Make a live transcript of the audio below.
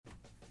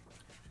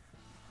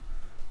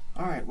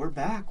All right, we're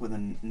back with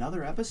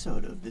another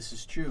episode of This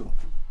Is True.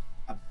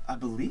 I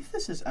believe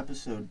this is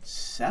episode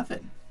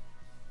 7.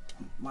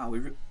 Wow,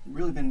 we've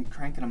really been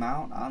cranking them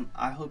out.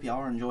 I hope y'all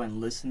are enjoying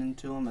listening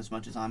to them as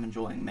much as I'm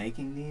enjoying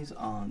making these.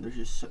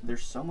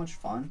 There's so much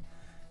fun.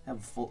 I have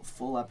a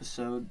full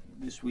episode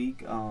this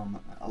week.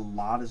 A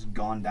lot has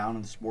gone down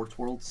in the sports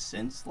world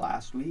since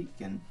last week,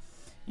 and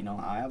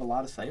I have a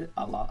lot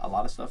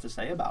of stuff to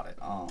say about it.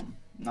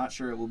 Not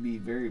sure it will be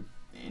very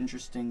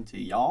interesting to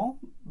y'all,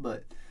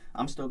 but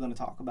I'm still going to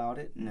talk about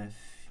it. And if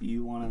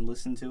you want to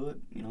listen to it,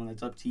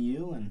 that's up to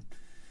you. And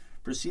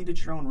proceed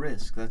at your own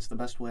risk. That's the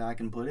best way I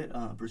can put it.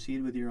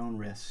 Proceed with your own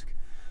risk.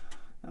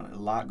 A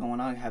lot going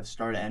on. I have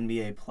started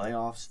NBA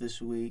playoffs this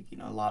week.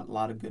 A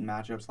lot of good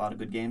matchups, a lot of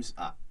good games.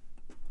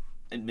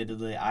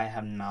 Admittedly, I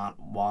have not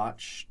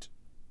watched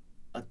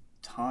a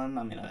ton.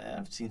 I mean,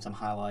 I've seen some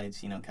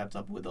highlights, kept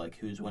up with like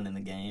who's winning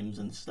the games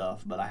and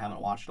stuff, but I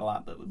haven't watched a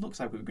lot. But it looks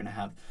like we're going to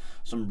have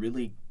some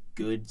really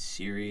good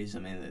series. I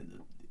mean, the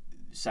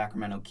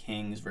Sacramento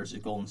Kings versus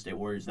Golden State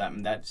Warriors.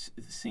 That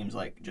seems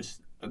like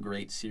just a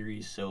great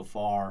series so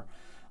far.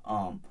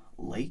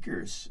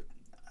 Lakers.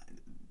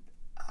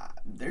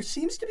 There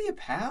seems to be a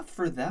path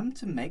for them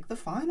to make the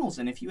finals.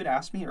 And if you had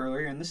asked me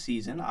earlier in the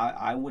season,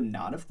 I would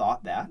not have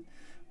thought that.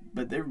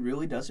 But there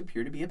really does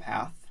appear to be a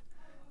path.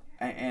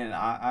 And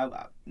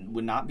I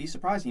would not be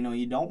surprised.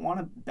 You don't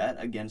want to bet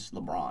against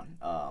LeBron.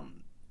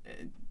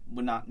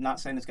 Would not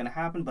saying it's going to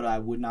happen, but I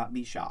would not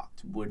be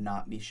shocked.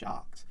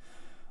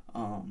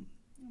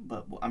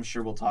 But I'm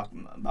sure we'll talk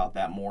about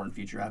that more in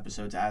future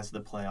episodes as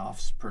the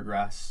playoffs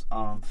progress.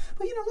 But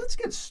let's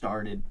get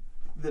started.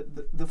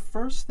 The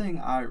first thing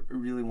I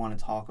really want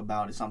to talk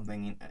about is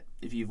something,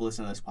 if you've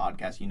listened to this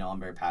podcast, I'm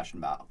very passionate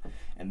about,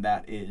 and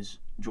that is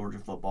Georgia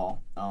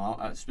football.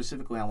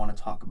 Specifically, I want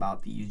to talk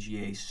about the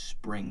UGA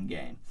spring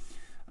game.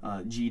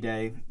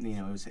 G-Day,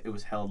 it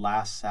was held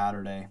last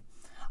Saturday.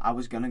 I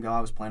was going to go.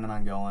 I was planning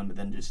on going, but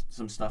then just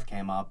some stuff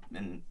came up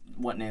and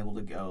wasn't able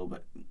to go.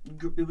 But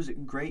it was a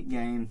great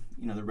game.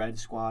 The red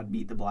squad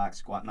beat the black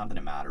squad. Not that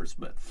it matters,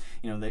 but,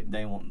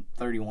 they won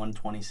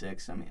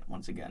 31-26. I mean,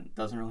 once again, it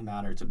doesn't really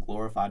matter. It's a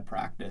glorified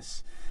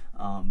practice.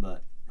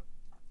 But,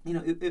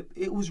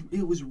 it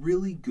was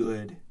really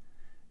good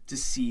to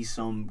see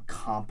some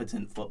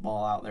competent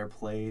football out there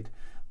played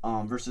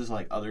versus,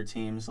 like, other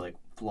teams like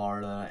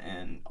Florida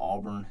and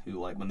Auburn, who,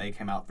 like, when they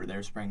came out for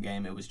their spring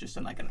game, it was just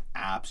an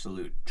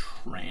absolute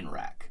train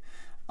wreck.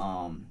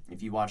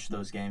 If you watch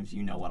those games,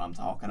 you know what I'm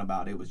talking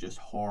about. It was just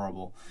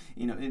horrible.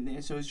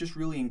 So it's just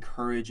really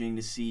encouraging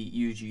to see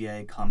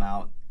UGA come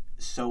out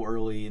so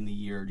early in the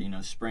year.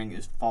 Spring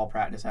is fall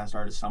practice hadn't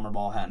started, summer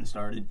ball hadn't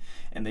started,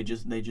 and they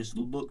just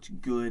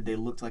looked good. They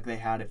looked like they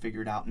had it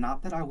figured out.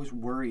 Not that I was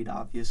worried,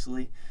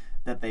 obviously,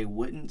 that they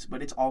wouldn't,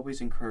 but it's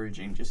always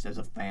encouraging just as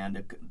a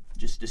fan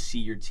to see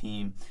your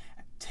team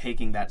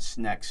taking that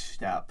next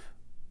step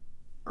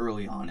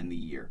early on in the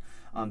year.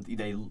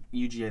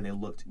 UGA, they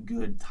looked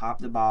good top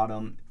to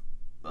bottom.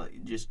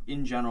 Just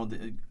in general,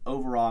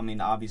 overall, I mean,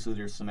 obviously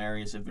there's some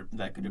areas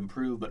that could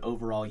improve, but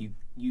overall,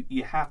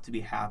 you have to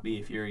be happy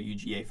if you're a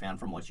UGA fan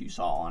from what you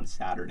saw on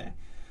Saturday.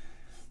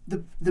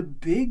 The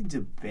big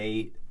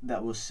debate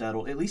that was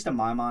settled, at least in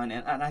my mind,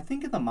 and I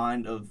think in the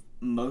mind of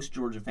most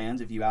Georgia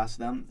fans, if you ask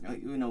them,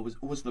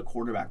 was the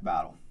quarterback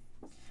battle.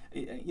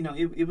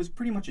 It was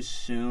pretty much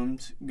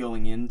assumed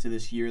going into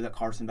this year that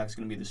Carson Beck's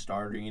going to be the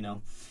starter. He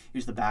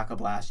was the backup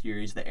last year.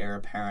 He's the heir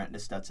apparent to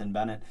Stetson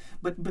Bennett.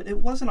 But it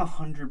wasn't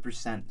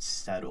 100%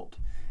 settled.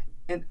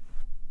 And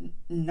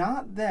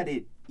not that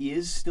it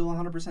is still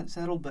 100%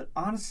 settled, but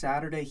on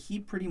Saturday, he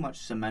pretty much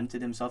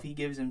cemented himself. He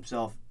gives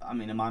himself, I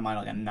mean, in my mind,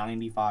 like a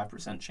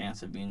 95%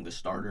 chance of being the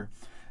starter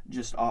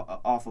just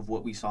off of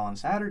what we saw on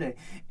Saturday.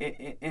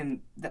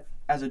 And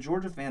as a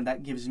Georgia fan,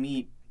 that gives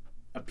me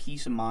a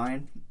peace of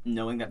mind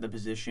knowing that the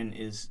position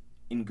is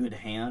in good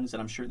hands,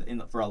 and I'm sure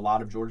that for a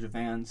lot of Georgia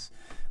fans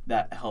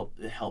that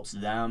helps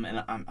them,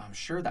 and I'm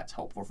sure that's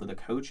helpful for the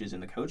coaches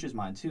and the coaches'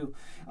 mind too.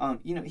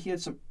 He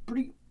had some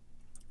pretty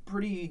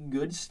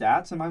good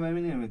stats in my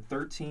mind.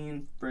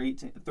 13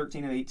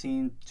 of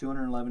 18,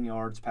 211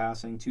 yards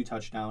passing, 2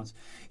 touchdowns.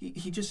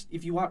 He just,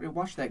 if you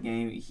watch that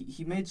game,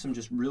 he made some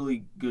just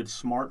really good,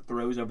 smart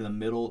throws over the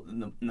middle.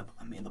 And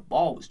the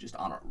ball was just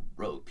on a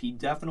rope. He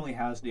definitely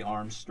has the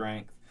arm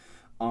strength.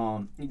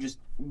 Just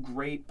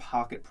great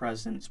pocket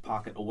presence,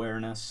 pocket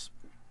awareness.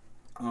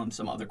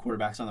 Some other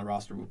quarterbacks on the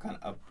roster, we'll kind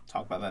of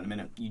talk about that in a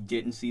minute. You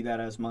didn't see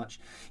that as much.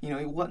 He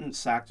wasn't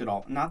sacked at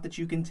all. Not that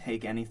you can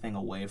take anything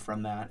away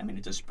from that. I mean,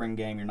 it's a spring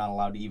game. You're not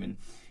allowed to even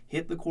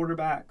hit the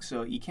quarterback,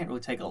 so you can't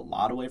really take a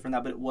lot away from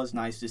that. But it was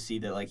nice to see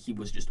that, like, he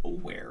was just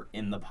aware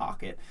in the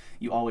pocket.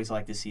 You always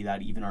like to see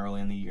that even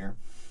early in the year.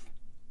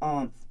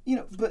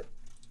 But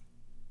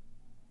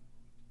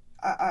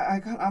I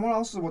want to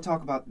also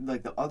talk about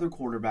like the other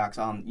quarterbacks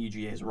on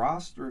UGA's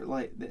roster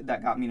like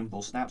that got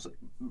meaningful snaps. Like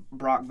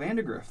Brock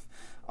Vandegrift,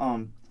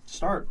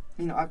 start.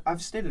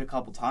 I've stated a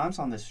couple times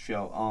on this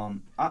show.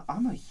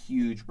 I'm a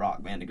huge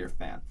Brock Vandegrift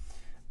fan.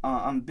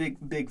 I'm a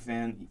big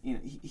fan.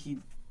 He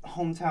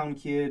hometown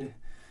kid.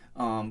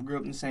 Grew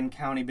up in the same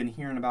county, been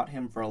hearing about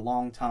him for a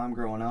long time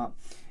growing up.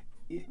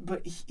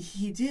 But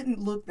he didn't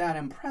look that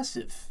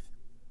impressive.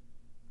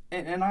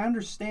 And I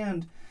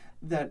understand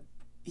that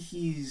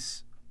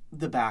he's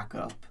the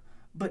backup,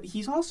 but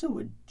he's also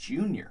a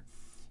junior.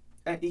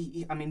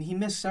 He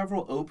missed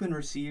several open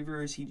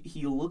receivers.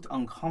 He looked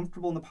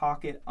uncomfortable in the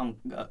pocket.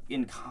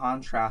 In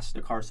contrast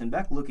to Carson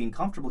Beck looking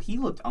comfortable, he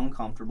looked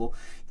uncomfortable.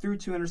 Threw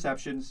 2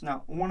 interceptions.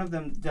 Now, one of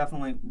them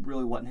definitely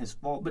really wasn't his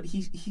fault, but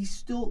he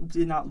still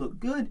did not look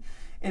good,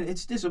 and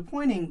it's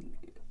disappointing.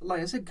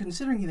 Like I said,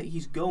 considering that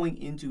he's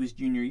going into his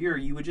junior year,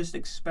 you would just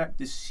expect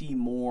to see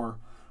more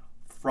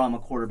from a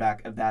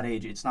quarterback of that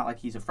age. It's not like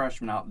he's a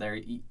freshman out there.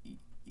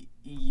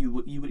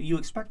 You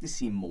expect to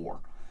see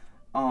more.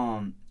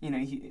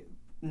 He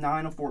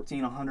 9 of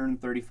 14,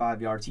 135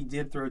 yards. He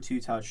did throw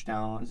 2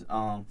 touchdowns,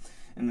 and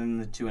then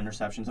the 2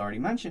 interceptions already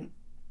mentioned.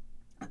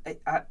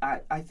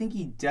 I think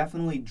he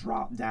definitely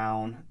dropped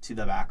down to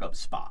the backup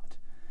spot.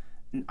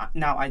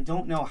 Now, I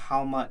don't know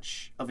how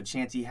much of a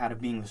chance he had of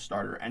being the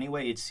starter.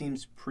 Anyway, it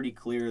seems pretty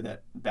clear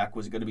that Beck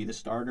was going to be the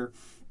starter.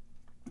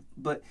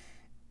 But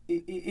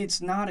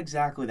it's not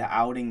exactly the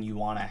outing you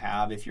want to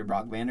have if you're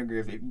Brock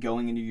Vandagriff.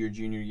 Going into your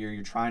junior year,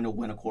 you're trying to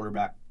win a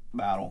quarterback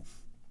battle.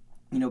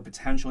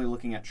 Potentially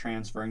looking at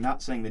transferring.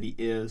 Not saying that he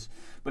is,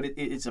 but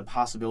it's a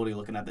possibility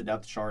looking at the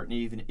depth chart. And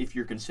even if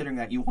you're considering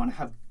that, you want to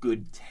have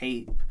good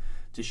tape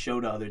to show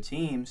to other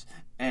teams.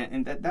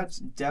 And that's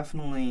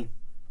definitely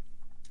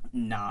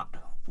not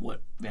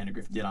what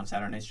Vandagriff did on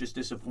Saturday. It's just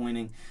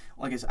disappointing.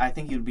 Like I said, I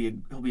think he'll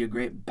be a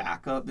great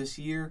backup this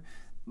year,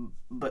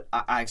 but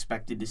I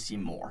expected to see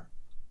more.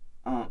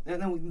 And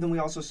then we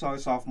also saw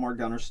sophomore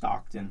Gunnar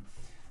Stockton.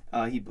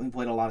 He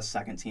played a lot of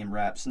second-team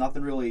reps.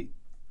 Nothing really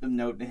of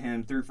note to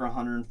him. Threw for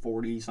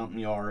 140-something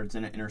yards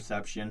and an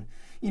interception.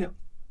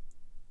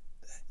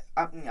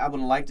 I would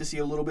like to see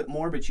a little bit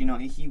more, but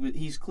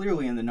he's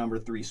clearly in the number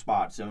 3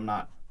 spot, so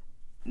I'm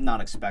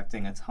not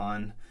expecting a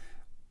ton.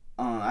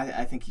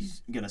 I think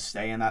he's going to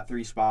stay in that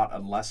 3 spot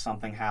unless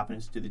something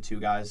happens to the 2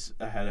 guys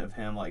ahead of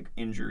him, like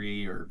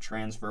injury or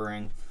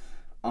transferring.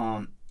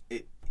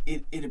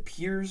 It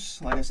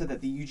appears, like I said, that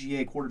the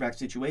UGA quarterback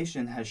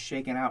situation has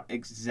shaken out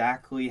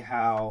exactly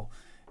how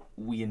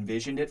we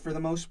envisioned it for the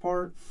most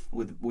part,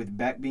 with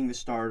Beck being the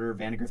starter,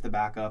 Vandagriff the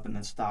backup, and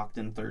then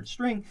Stockton third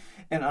string.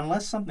 And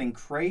unless something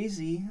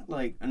crazy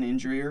like an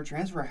injury or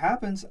transfer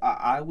happens,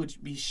 I would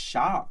be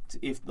shocked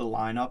if the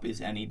lineup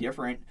is any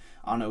different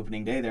on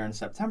opening day there in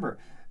September.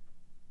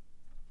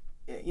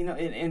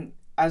 And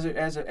as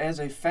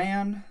a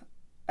fan,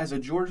 as a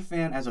Georgia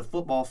fan, as a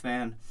football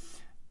fan,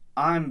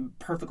 I'm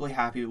perfectly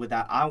happy with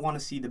that. I want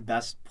to see the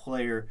best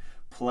player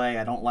play.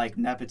 I don't like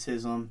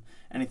nepotism,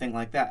 anything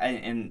like that.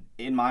 And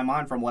in my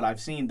mind, from what I've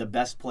seen, the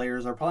best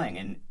players are playing.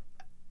 And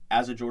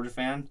as a Georgia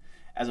fan,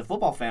 as a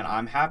football fan,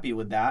 I'm happy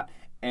with that.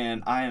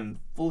 And I am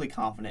fully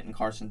confident in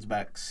Carson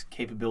Beck's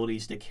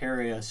capabilities to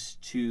carry us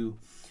to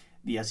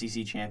the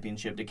SEC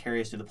championship, to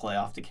carry us to the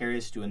playoff, to carry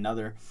us to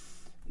another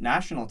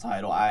national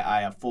title.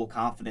 I have full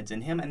confidence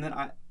in him. And then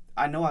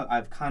I know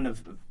I've kind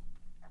of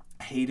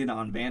hated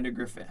on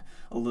Vandagriff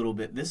a little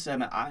bit this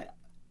segment.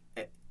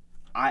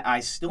 I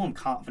still am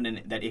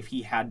confident that if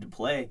he had to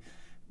play,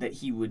 that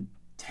he would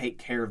take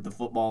care of the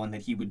football and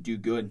that he would do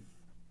good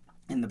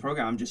in the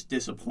program. I'm just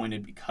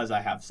disappointed because I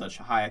have such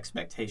high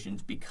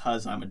expectations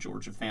because I'm a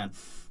Georgia fan.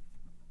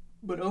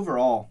 But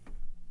overall,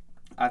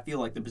 I feel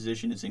like the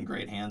position is in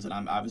great hands, and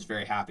I was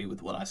very happy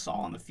with what I saw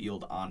on the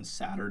field on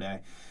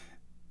Saturday.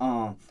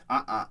 Like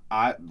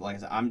I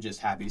said, I'm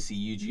just happy to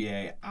see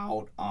UGA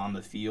out on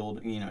the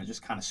field.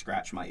 Just kind of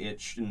scratch my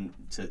itch and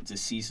to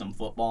see some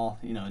football.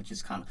 It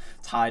just kind of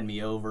tied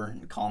me over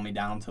and calmed me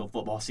down until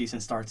football season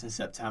starts in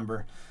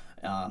September.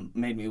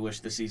 Made me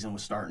wish the season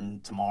was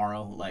starting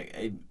tomorrow.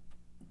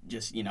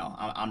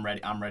 I'm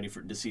ready. I'm ready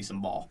to see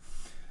some ball.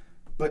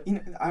 But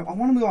I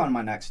want to move on to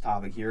my next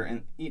topic here,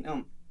 and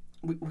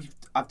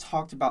I've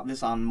talked about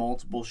this on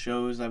multiple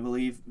shows, I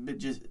believe,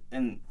 but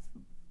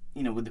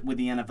with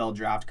the NFL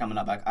draft coming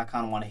up, I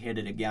kind of want to hit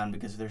it again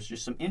because there's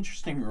just some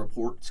interesting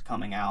reports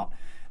coming out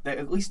that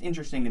at least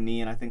interesting to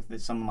me, and I think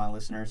that some of my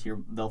listeners here,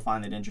 they'll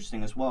find it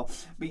interesting as well.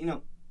 But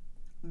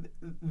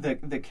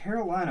the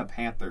Carolina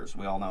Panthers,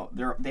 we all know,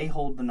 they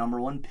hold the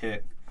number 1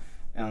 pick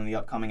in the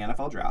upcoming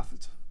NFL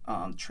draft.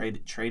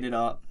 Traded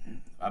up,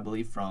 I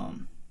believe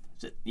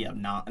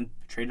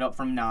traded up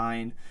from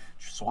 9,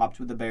 swapped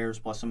with the Bears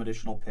plus some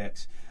additional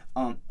picks.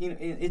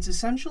 It's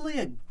essentially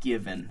a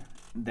given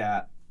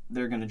that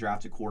they're going to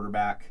draft a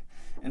quarterback,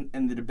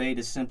 and the debate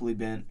has simply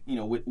been,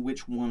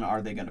 which one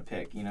are they going to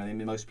pick?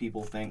 Most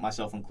people think,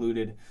 myself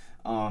included,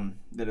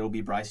 that it'll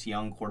be Bryce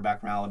Young, quarterback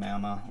from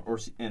Alabama,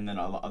 and then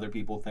other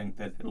people think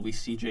that it'll be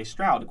C.J.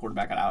 Stroud, the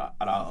quarterback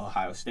at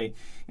Ohio State.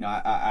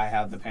 I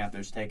have the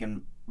Panthers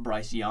taking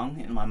Bryce Young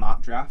in my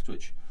mock draft,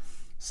 which,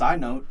 side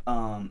note,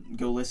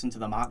 go listen to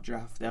the mock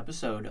draft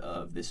episode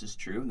of This Is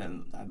True.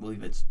 Then I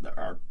believe it's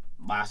our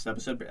last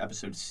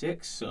episode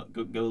 6, so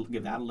go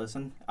give that a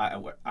listen.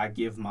 I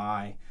give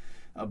my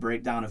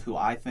breakdown of who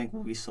I think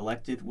will be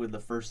selected with the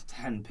first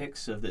 10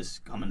 picks of this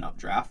coming up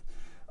draft.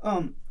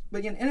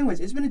 But anyways,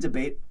 it's been a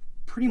debate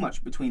pretty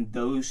much between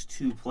those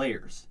two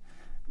players.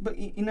 But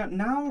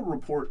now a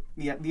report,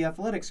 the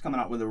Athletics coming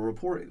out with a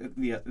report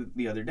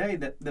the other day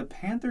that the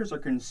Panthers are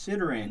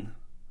considering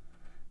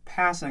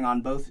passing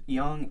on both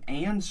Young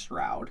and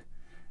Stroud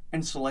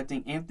and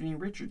selecting Anthony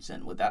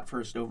Richardson with that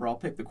first overall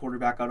pick, the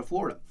quarterback out of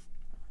Florida.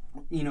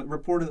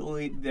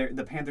 Reportedly,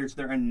 the Panthers,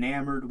 they're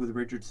enamored with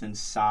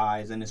Richardson's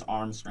size and his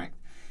arm strength.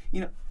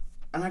 And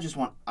I just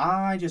want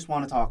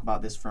to talk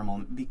about this for a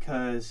moment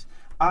because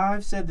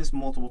I've said this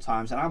multiple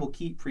times, and I will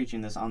keep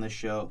preaching this on this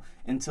show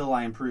until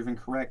I am proven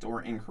correct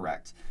or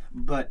incorrect.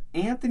 But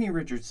Anthony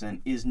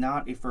Richardson is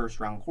not a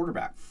first-round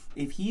quarterback.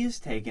 If he is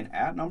taken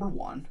at number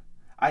 1,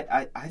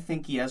 I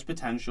think he has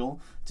potential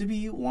to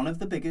be one of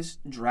the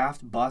biggest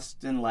draft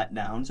busts and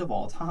letdowns of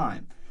all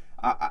time.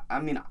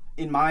 I mean,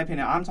 in my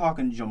opinion, I'm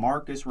talking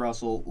Jamarcus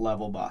Russell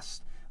level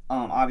bust.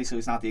 Obviously,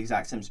 it's not the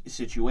exact same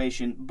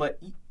situation, but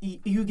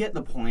you get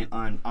the point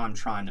I'm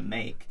trying to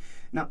make.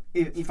 Now,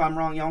 if I'm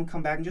wrong, y'all can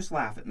come back and just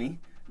laugh at me,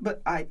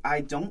 but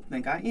I don't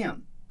think I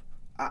am.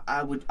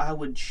 I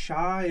would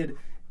chide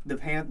the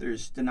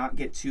Panthers to not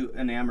get too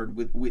enamored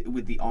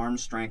with the arm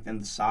strength and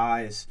the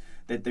size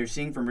that they're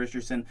seeing from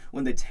Richardson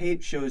when the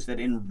tape shows that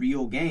in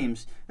real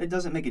games that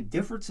doesn't make a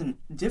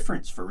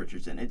difference for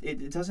Richardson.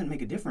 It doesn't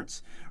make a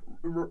difference.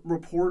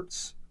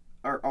 Reports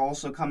are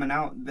also coming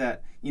out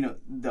that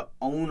the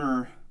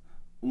owner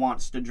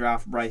wants to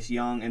draft Bryce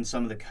Young and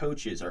some of the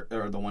coaches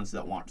are the ones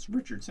that want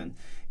Richardson.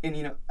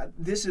 And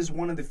this is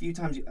one of the few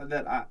times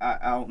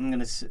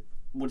that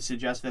would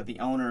suggest that the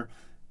owner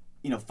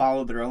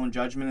follow their own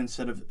judgment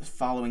instead of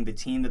following the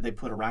team that they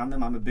put around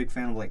them. I'm a big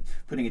fan of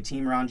putting a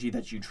team around you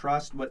that you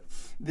trust, but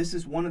this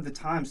is one of the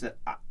times that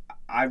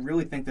I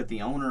really think that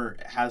the owner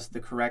has the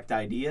correct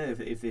idea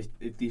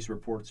if these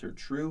reports are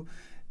true.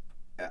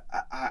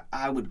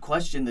 I would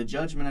question the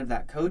judgment of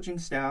that coaching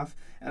staff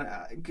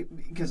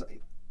because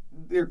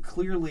they're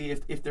clearly,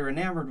 if they're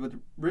enamored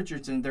with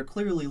Richardson, they're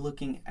clearly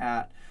looking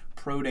at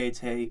pro day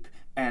tape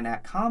and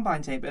at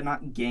combine tape and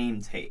not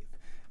game tape.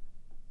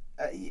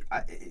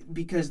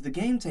 Because the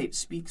game tape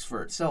speaks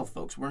for itself,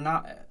 folks. Were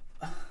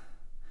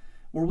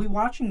we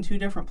watching two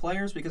different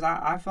players? Because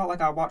I felt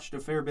like I watched a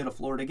fair bit of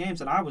Florida games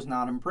and I was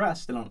not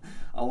impressed, and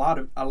a lot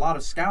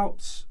of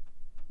scouts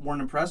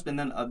weren't impressed, and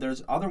then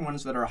there's other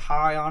ones that are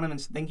high on him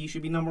and think he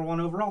should be number 1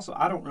 overall. So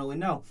I don't really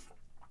know,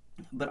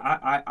 but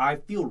I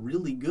feel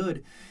really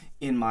good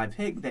in my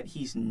pick that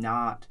he's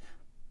not.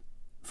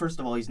 First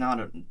of all, he's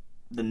not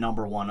the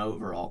number 1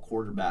 overall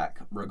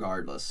quarterback,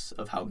 regardless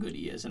of how good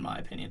he is, in my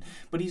opinion.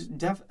 But he's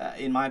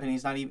in my opinion,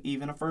 he's not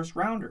even a first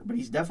rounder. But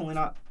he's definitely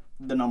not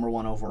the number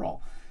 1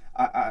 overall.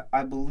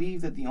 I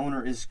believe that the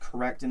owner is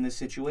correct in this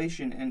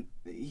situation, and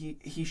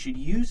he should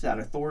use that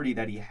authority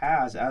that he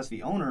has as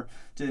the owner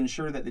to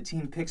ensure that the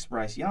team picks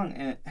Bryce Young.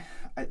 And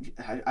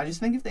I just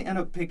think if they end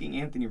up picking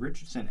Anthony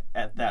Richardson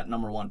at that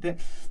number 1 pick,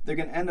 they're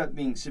going to end up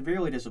being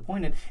severely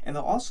disappointed, and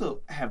they'll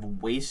also have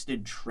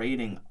wasted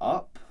trading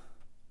up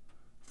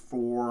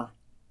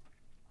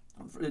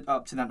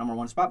up to that number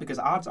 1 spot, because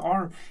odds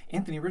are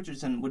Anthony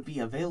Richardson would be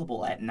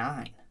available at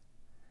 9.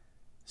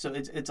 So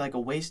it's like a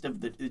waste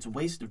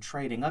of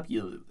trading up.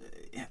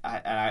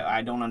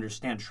 I don't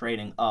understand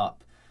trading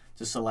up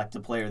to select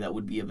a player that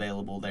would be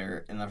available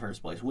there in the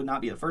first place. Would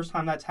not be the first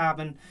time that's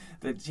happened.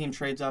 The team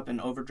trades up and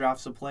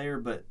overdrafts a player,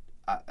 but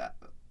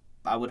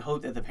I would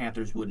hope that the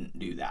Panthers wouldn't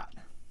do that.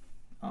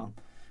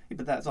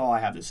 But that's all I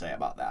have to say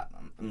about that.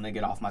 I'm going to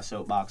get off my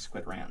soapbox,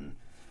 quit ranting.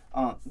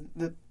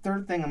 The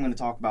third thing I'm going to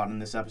talk about in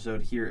this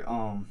episode here,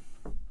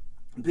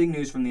 big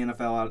news from the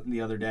NFL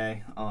the other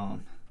day.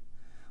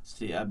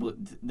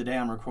 The day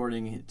I'm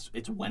recording,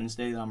 it's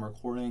Wednesday that I'm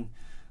recording.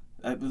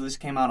 This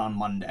came out on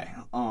Monday.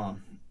 I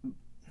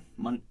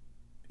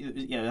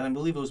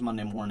believe it was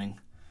Monday morning.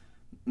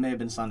 May have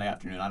been Sunday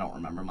afternoon. I don't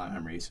remember. My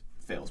memory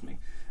fails me.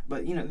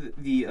 But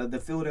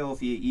the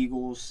Philadelphia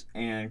Eagles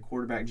and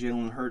quarterback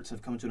Jalen Hurts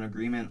have come to an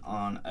agreement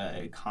on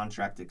a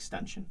contract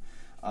extension.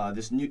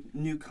 This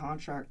new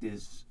contract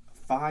is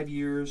 5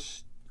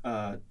 years,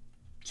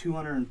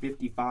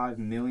 $255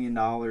 million,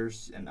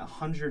 and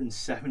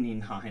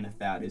 179 of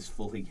that is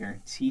fully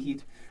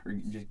guaranteed, or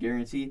just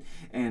guaranteed.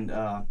 And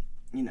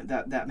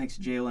that makes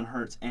Jalen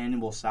Hurts'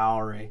 annual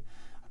salary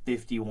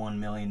 $51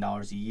 million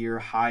a year,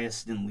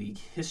 highest in league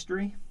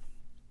history.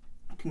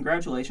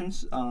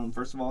 Congratulations,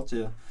 first of all,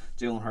 to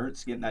Jalen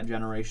Hurts getting that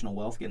generational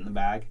wealth, getting the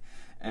bag.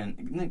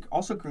 And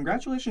also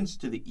congratulations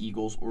to the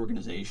Eagles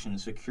organization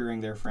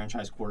securing their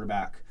franchise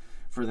quarterback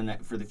for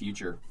the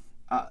future.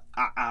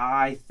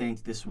 I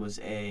think this was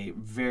a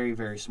very,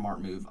 very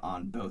smart move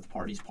on both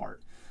parties'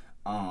 part.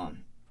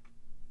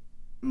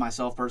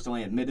 Myself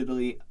personally,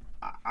 admittedly,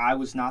 I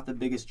was not the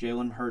biggest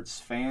Jalen Hurts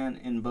fan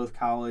in both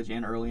college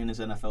and early in his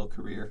NFL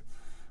career,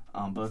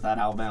 both at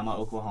Alabama,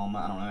 Oklahoma.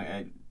 I don't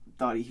know.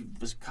 thought he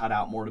was cut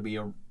out more to be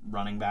a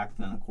running back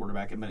than a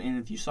quarterback. And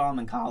if you saw him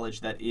in college,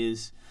 that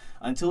is,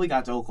 until he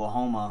got to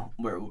Oklahoma,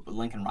 where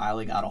Lincoln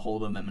Riley got a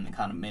hold of him and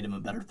kind of made him a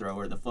better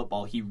thrower of the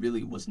football, he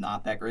really was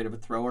not that great of a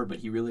thrower, but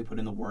he really put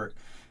in the work.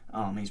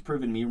 He's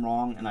proven me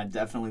wrong, and I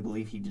definitely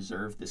believe he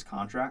deserved this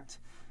contract.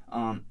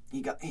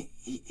 He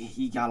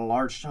got a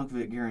large chunk of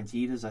it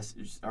guaranteed, as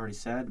I already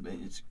said, but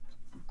it's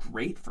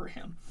great for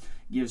him.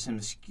 Gives him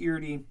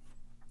security.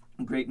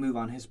 Great move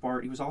on his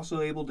part. He was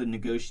also able to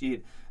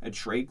negotiate a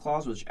trade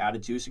clause, which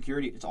added to his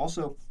security. It's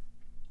also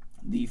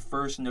the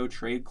first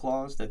no-trade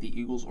clause that the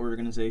Eagles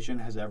organization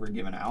has ever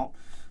given out.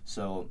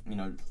 So,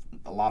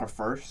 a lot of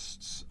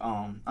firsts.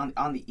 On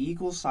the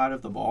Eagles side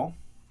of the ball,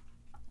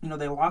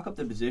 they lock up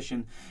the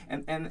position,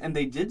 and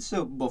they did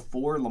so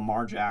before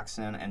Lamar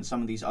Jackson and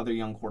some of these other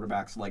young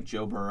quarterbacks like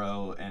Joe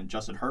Burrow and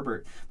Justin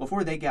Herbert,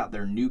 before they got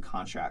their new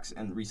contracts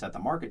and reset the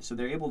market. So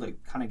they're able to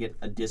kind of get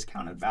a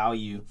discounted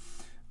value.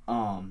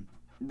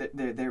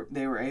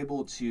 They were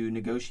able to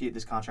negotiate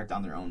this contract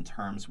on their own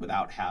terms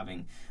without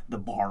having the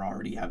bar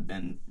already have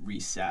been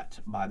reset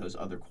by those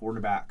other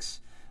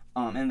quarterbacks.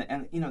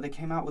 And they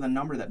came out with a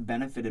number that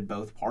benefited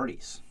both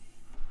parties.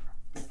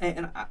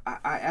 And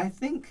I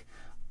think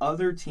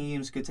other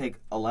teams could take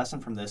a lesson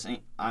from this.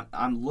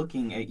 I'm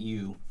looking at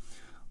you,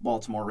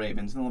 Baltimore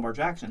Ravens and Lamar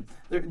Jackson.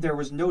 There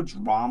was no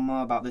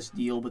drama about this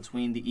deal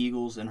between the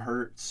Eagles and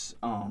Hurts.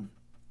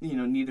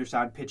 Neither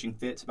side pitching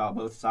fits about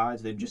both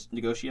sides. They just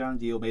negotiated on a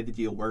deal, made the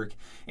deal work,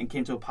 and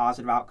came to a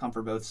positive outcome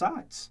for both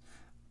sides.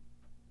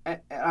 And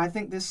I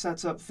think this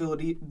sets up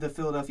the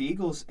Philadelphia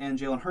Eagles and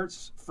Jalen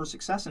Hurts for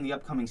success in the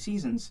upcoming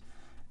seasons,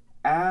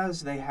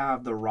 as they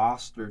have the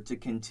roster to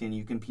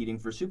continue competing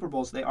for Super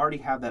Bowls. They already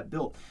have that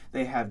built.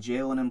 They have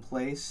Jalen in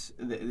place,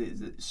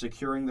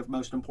 securing the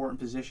most important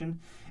position,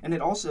 and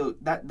it also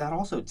that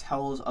also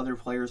tells other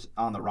players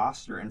on the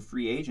roster and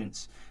free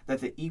agents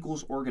that the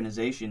Eagles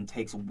organization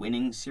takes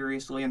winning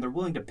seriously, and they're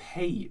willing to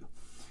pay you.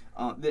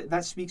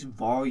 That speaks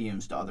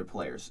volumes to other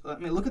players. I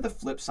mean, look at the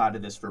flip side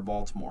of this for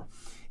Baltimore.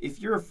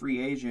 If you're a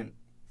free agent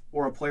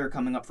or a player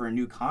coming up for a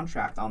new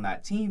contract on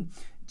that team,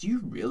 do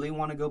you really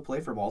want to go play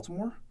for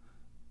Baltimore?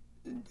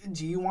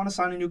 Do you want to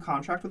sign a new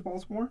contract with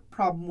Baltimore?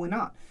 Probably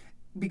not.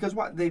 Because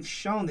they've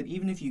shown that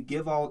even if you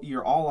give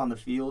your all on the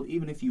field,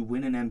 even if you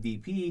win an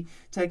MVP,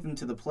 take them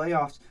to the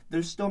playoffs,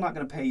 they're still not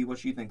going to pay you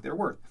what you think they're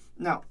worth.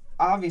 Now,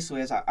 obviously,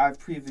 as I've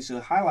previously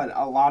highlighted,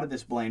 a lot of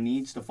this blame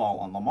needs to fall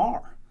on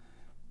Lamar.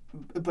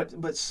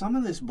 But some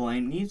of this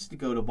blame needs to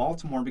go to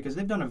Baltimore, because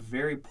they've done a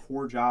very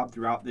poor job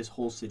throughout this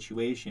whole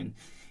situation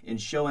in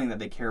showing that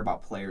they care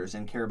about players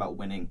and care about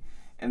winning.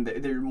 And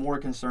they're more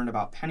concerned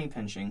about penny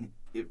pinching,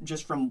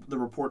 just from the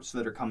reports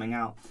that are coming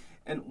out.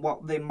 And while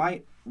they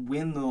might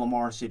win the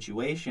Lamar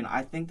situation,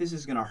 I think this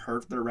is going to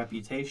hurt their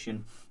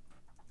reputation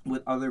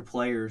with other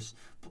players,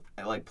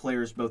 like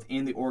players both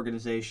in the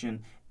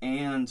organization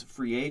and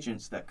free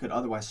agents that could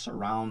otherwise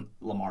surround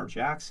Lamar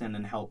Jackson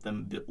and help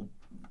them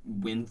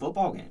win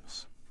football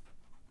games.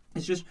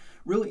 It's just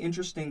really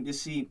interesting to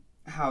see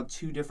how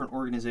two different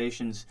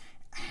organizations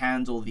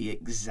handle the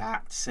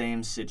exact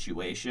same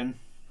situation.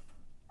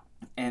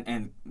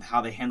 And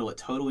how they handle it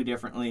totally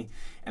differently,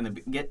 and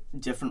they get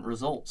different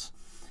results.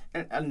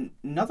 And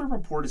another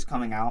report is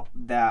coming out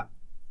that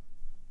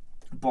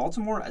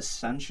Baltimore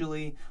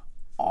essentially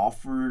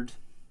offered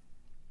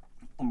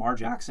Lamar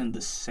Jackson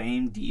the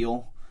same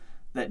deal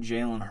that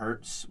Jalen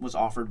Hurts was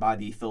offered by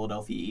the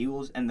Philadelphia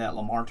Eagles, and that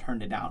Lamar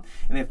turned it down.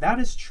 And if that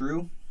is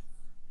true,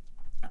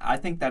 I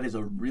think that is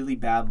a really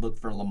bad look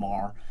for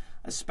Lamar,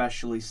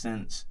 especially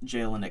since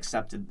Jalen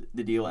accepted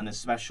the deal, and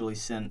especially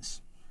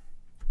since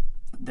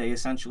they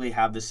essentially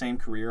have the same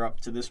career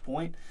up to this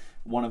point.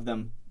 One of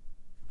them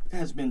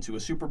has been to a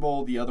Super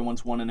Bowl. The other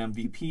one's won an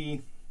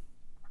MVP.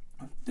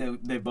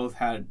 They've both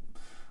had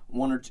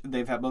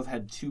both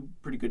had two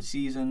pretty good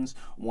seasons.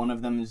 One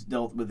of them has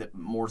dealt with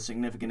more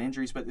significant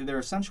injuries, but they're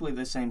essentially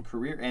the same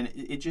career, and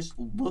it just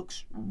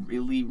looks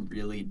really,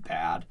 really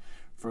bad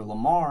for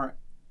Lamar.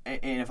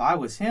 And if I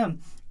was him,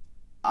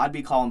 I'd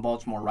be calling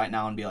Baltimore right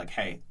now and be like,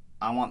 hey,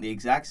 I want the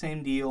exact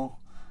same deal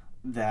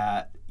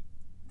that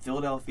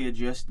Philadelphia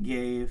just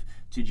gave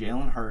to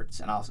Jalen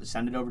Hurts, and I'll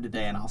send it over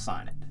today and I'll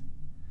sign it.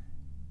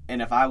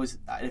 And if I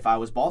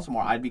was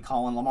Baltimore, I'd be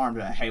calling Lamar and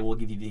be like, hey, we'll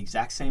give you the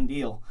exact same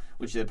deal,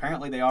 which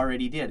apparently they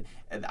already did.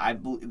 And I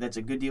believe that's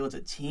a good deal. It's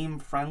a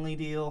team-friendly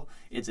deal.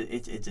 It's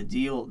a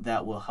deal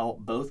that will help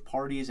both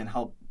parties and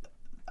help.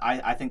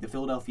 I think the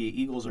Philadelphia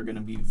Eagles are going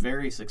to be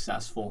very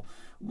successful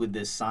with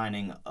this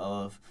signing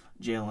of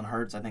Jalen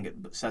Hurts. I think it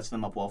sets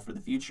them up well for the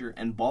future.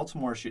 And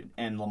Baltimore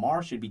and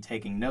Lamar should be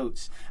taking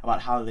notes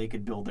about how they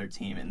could build their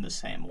team in the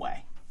same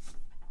way.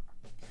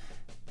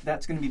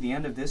 That's going to be the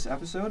end of this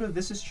episode of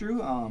This Is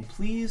True.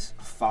 Please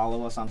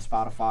follow us on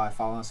Spotify,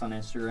 follow us on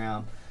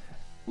Instagram.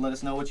 Let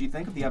us know what you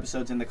think of the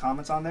episodes in the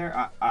comments on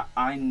there.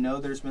 I know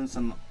there's been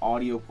some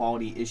audio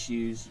quality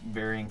issues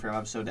varying from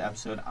episode to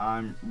episode.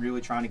 I'm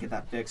really trying to get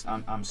that fixed.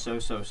 I'm so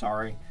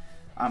sorry.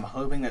 I'm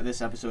hoping that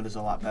this episode is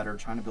a lot better,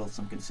 trying to build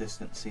some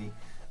consistency.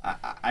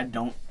 I'm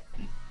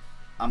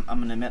I'm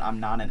going to admit I'm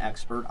not an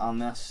expert on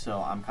this,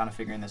 so I'm kind of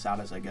figuring this out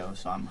as I go.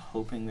 So I'm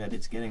hoping that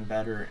it's getting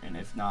better, and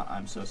if not,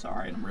 I'm so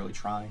sorry, and I'm really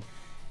trying.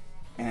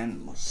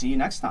 And we'll see you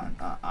next time.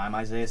 I'm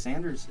Isaiah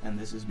Sanders, and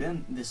this has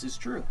been This Is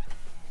True.